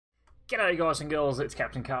G'day guys and girls, it's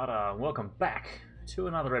CaptainKarta. Welcome back to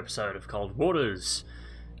another episode of Cold Waters.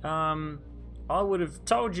 I would have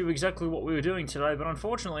told you exactly what we were doing today, but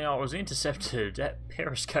unfortunately I was intercepted at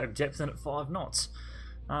periscope depth and at 5 knots.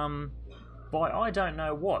 By I don't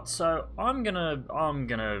know what, so well,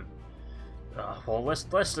 let's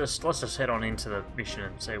just head on into the mission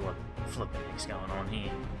and see what flipping is going on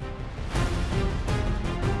here.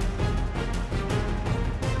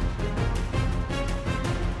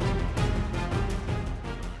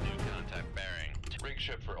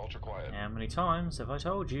 For ultra quiet. How many times have I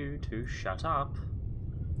told you to shut up?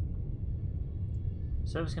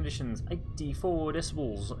 Service conditions 84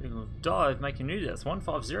 decibels. Dive, making new depth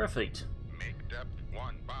 150 feet. Make depth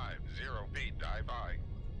 150 feet. Dive by.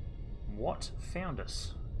 What found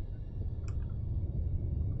us?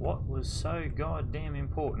 What was so goddamn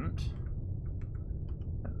important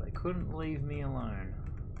that they couldn't leave me alone?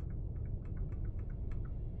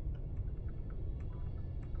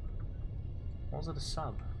 Was it a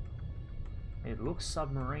sub? It looks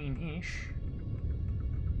submarine-ish.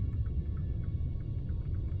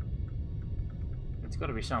 It's got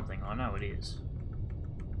to be something, I know it is.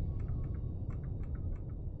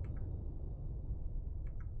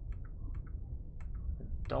 The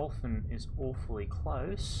dolphin is awfully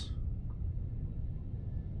close.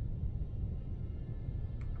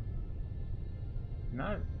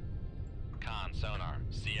 No. Con sonar,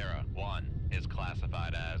 Sierra 1 is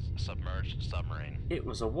classified as submerged submarine. It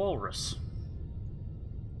was a walrus.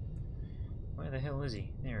 Where the hell is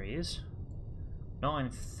he? There he is.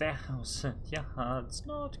 9,000 yards.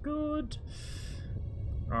 Not good.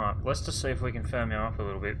 Alright, let's just see if we can firm him up a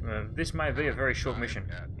little bit. This may be a very short mission.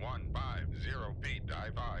 At 150 feet,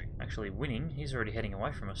 dive by. Actually winning, he's already heading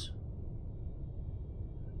away from us.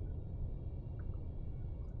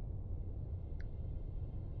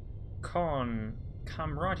 Con,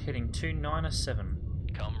 come right heading 297.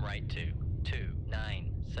 Come right to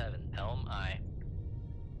 297. Helm I.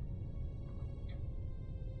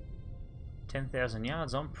 10,000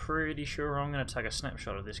 yards. I'm pretty sure I'm going to take a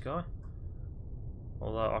snapshot of this guy.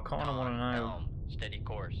 Although I kind of want to know Helm, steady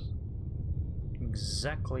course.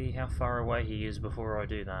 exactly how far away he is before I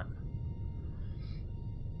do that.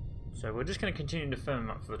 So we're just going to continue to firm him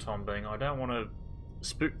up for the time being. I don't want to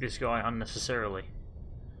spook this guy unnecessarily.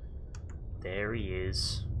 There he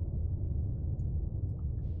is.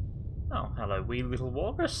 Oh, hello, wee little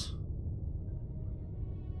walrus.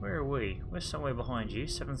 Where are we? We're somewhere behind you,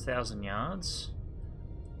 7,000 yards.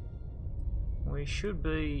 We should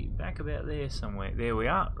be back about there somewhere. There we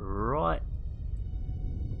are, right.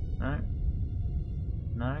 No.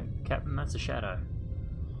 No, Captain, that's a shadow.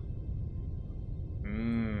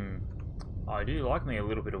 I do like me a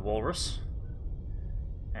little bit of walrus.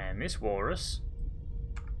 And this walrus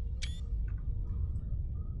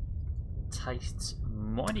tastes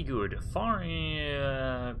mighty good.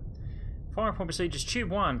 Firing point procedures, Tube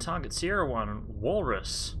 1, target Sierra 1,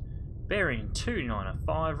 Walrus, bearing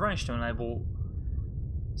 295, range to enable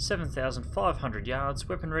 7,500 yards,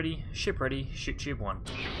 weapon ready, ship ready, shoot Tube 1.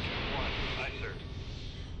 Shoot Tube 1, aye sir.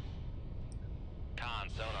 Con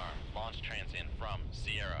sonar, launch transient from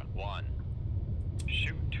Sierra 1.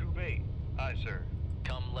 Shoot Tube 8, aye sir.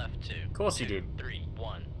 Come left to. Of course he did. 3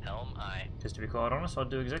 1. Helm I. Just to be quite honest, I'd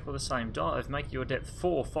do exactly the same. Dive, make your depth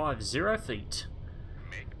 450 feet.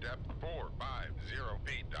 Make depth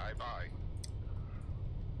 450 feet. Dive by.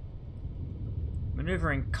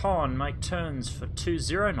 Maneuvering con, make turns for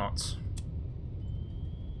 20 knots.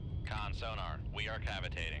 Con sonar, we are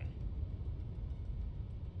cavitating.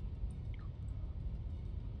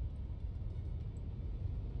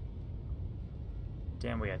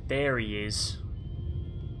 Down we go. There he is.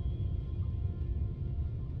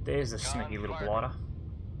 There's a sneaky little blighter.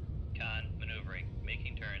 Con maneuvering,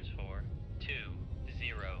 making turns for 20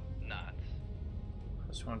 knots.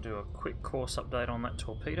 Just want to do a quick course update on that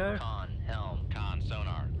torpedo. Con helm, con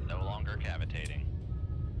sonar, no longer cavitating.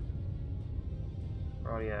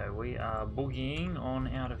 Rightio, we are boogieing on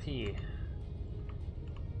out of here.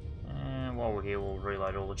 And while we're here, we'll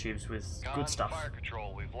reload all the tubes with good stuff. Fire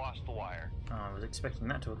control, we've lost the wire. I was expecting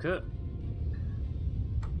that to occur.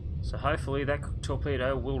 So hopefully that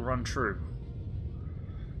torpedo will run true.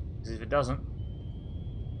 Because if it doesn't,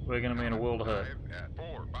 we're going to be in a world of hurt. At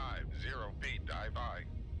 450 feet, dive by.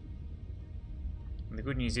 And the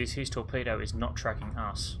good news is his torpedo is not tracking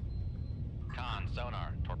us. Con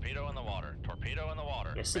sonar, torpedo in the water, torpedo in the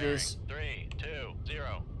water. Yes, it Bearing is. 3 2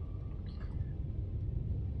 0.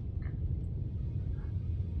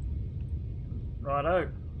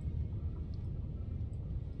 Righto.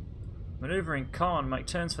 Maneuvering con, make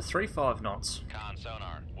turns for 35 knots. Con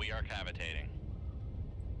sonar, we are cavitating.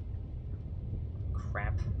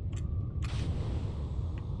 Crap.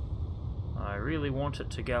 I really wanted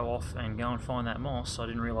to go off and go and find that moss. I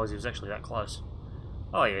didn't realise it was actually that close.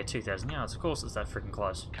 Oh yeah, 2,000 yards. Of course it's that freaking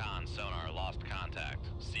close. Con sonar lost contact.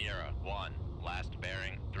 Sierra 1. Last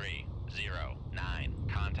bearing 309.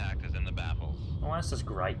 Contact is in the baffles. Well, that's just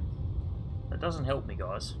great. That doesn't help me,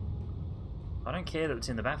 guys. I don't care that it's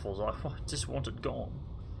in the baffles. I just want it gone.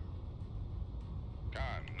 Con,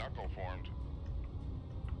 knuckle formed.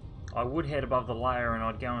 I would head above the layer and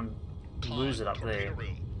I'd go and lose it up there.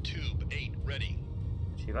 Room. Tube 8 ready.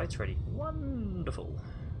 Tube 8's ready. Wonderful.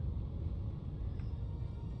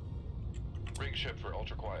 Rig ship for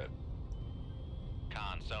ultra quiet.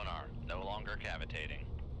 Con sonar no longer cavitating.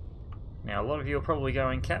 Now, a lot of you are probably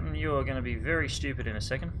going, Captain, you are going to be very stupid in a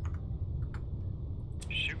second.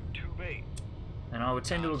 Shoot tube 8. And I would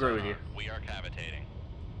tend to agree with you. We are cavitating.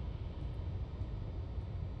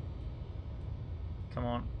 Come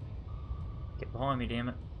on. Get behind me, damn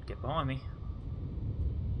it. Get behind me.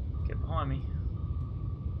 Get behind me.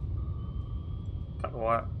 Cut the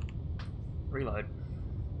wire. Reload.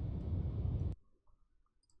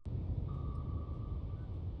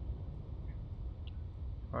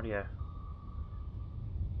 Rightio.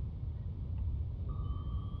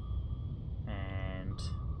 And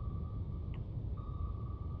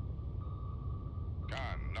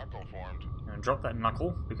Con, knuckle formed. I'm gonna drop that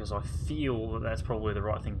knuckle because I feel that that's probably the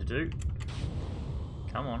right thing to do.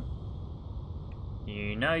 Come on.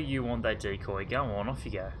 You know you want that decoy. Go on, off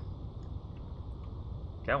you go.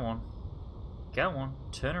 Go on. Go on.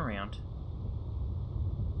 Turn around.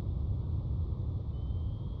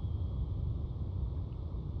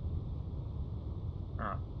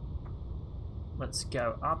 Alright. Let's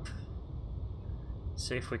go up.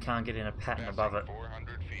 See if we can't get in a pattern above it.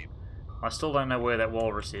 400 feet. I still don't know where that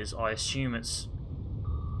walrus is. I assume it's...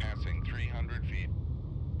 Passing 300 feet.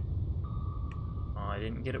 I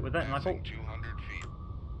didn't get it with that knuckle. Passing 200 feet.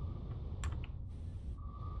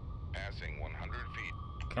 Passing 100 feet.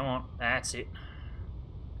 Come on. That's it.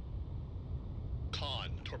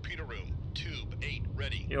 Con, torpedo room. Tube 8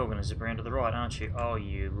 ready. You're going to zip around to the right, aren't you? Oh,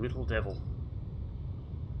 you little devil.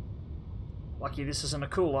 Lucky this isn't a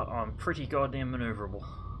cooler. I'm pretty goddamn maneuverable.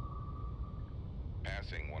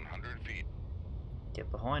 Passing 100 feet.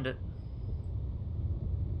 Get behind it.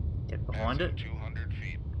 Get behind Passing it. 200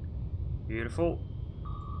 feet. Beautiful.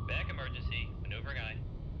 Back emergency. Maneuvering eye.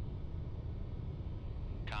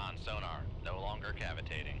 Con sonar no longer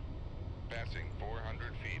cavitating. Passing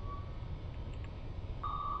 400 feet.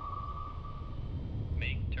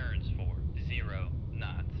 Make turns for 0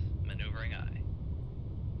 knots. Maneuvering eye.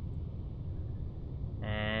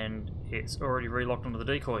 And it's already relocked onto the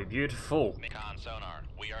decoy. Beautiful. Con sonar,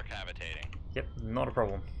 we are cavitating. Yep, not a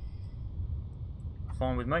problem.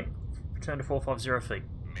 Fine with me. Return to 450 feet.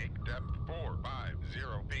 Make depth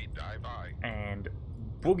 450 feet. Dive high. And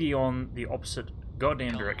boogie on the opposite goddamn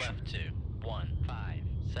Helm direction. left 2,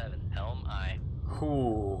 157. Helm eye.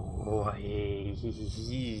 Ooh,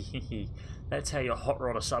 that's how you hot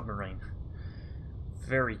rod a submarine.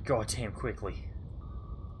 Very goddamn quickly.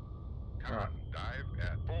 Con, Right. dive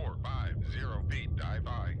at 450 feet. Dive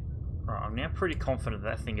high. Right, I'm now pretty confident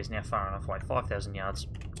that thing is now far enough away. 5,000 yards.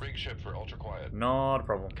 Rig ship for ultra quiet. Not a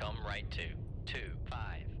problem. Come right 2,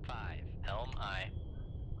 255. Helm eye.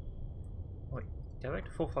 Wait, go back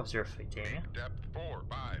to 450 feet, damn ya. Make depth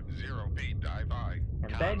 450 feet. Dive high.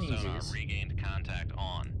 And the bad Con news sonar is, regained contact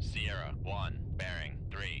on Sierra 1, bearing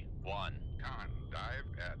 31. Con, dive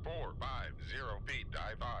at 450 feet.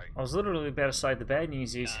 Dive high. I was literally about to say the bad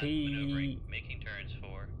news is Con he maneuvering, making turns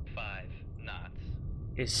for 5 knots.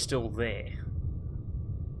 is still there.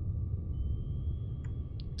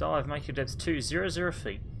 Dive, make your depth 200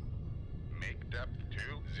 feet. Make depth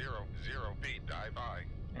 200 feet. Dive high.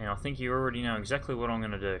 And I think you already know exactly what I'm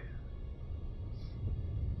going to do.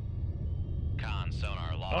 Con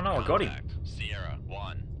sonar lost Oh no, I got him. contact. Sierra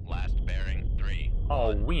 1, last bearing 3. I'll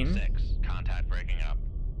 1, win. 6. Contact breaking up.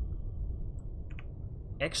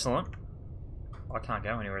 Excellent. I can't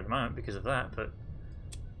go anywhere at the moment because of that, but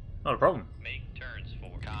not a problem. Make turns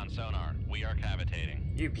for Con sonar, we are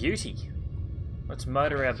cavitating. You beauty. Let's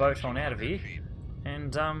motor our boat on out of here,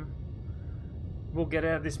 and we'll get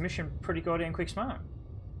out of this mission pretty goddamn quick smart.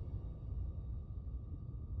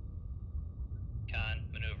 Con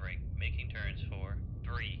maneuvering, making turns for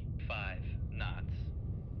 5 knots.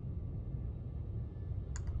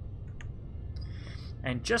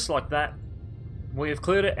 And just like that, we have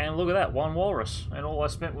cleared it, and look at that, 1 walrus. And all I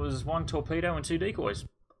spent was 1 torpedo and 2 decoys.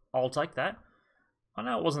 I'll take that. I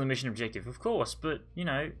know it wasn't the mission objective, of course, but, you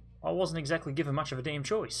know, I wasn't exactly given much of a damn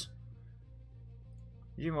choice.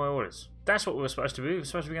 You my orders. That's what we were supposed to be. We were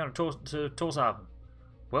supposed to be going to Torshaven.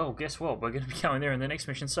 well, guess what? We're going to be going there in the next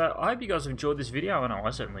mission. So I hope you guys have enjoyed this video. I know I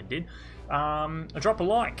certainly did. Drop a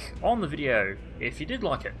like on the video if you did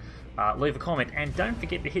like it. Leave a comment, and don't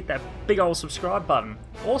forget to hit that big old subscribe button.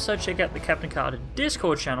 Also check out the CaptainKarta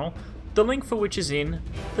Discord channel, the link for which is in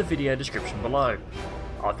the video description below.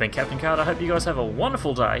 I've been CaptainKarta. I hope you guys have a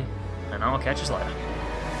wonderful day, and I'll catch you later.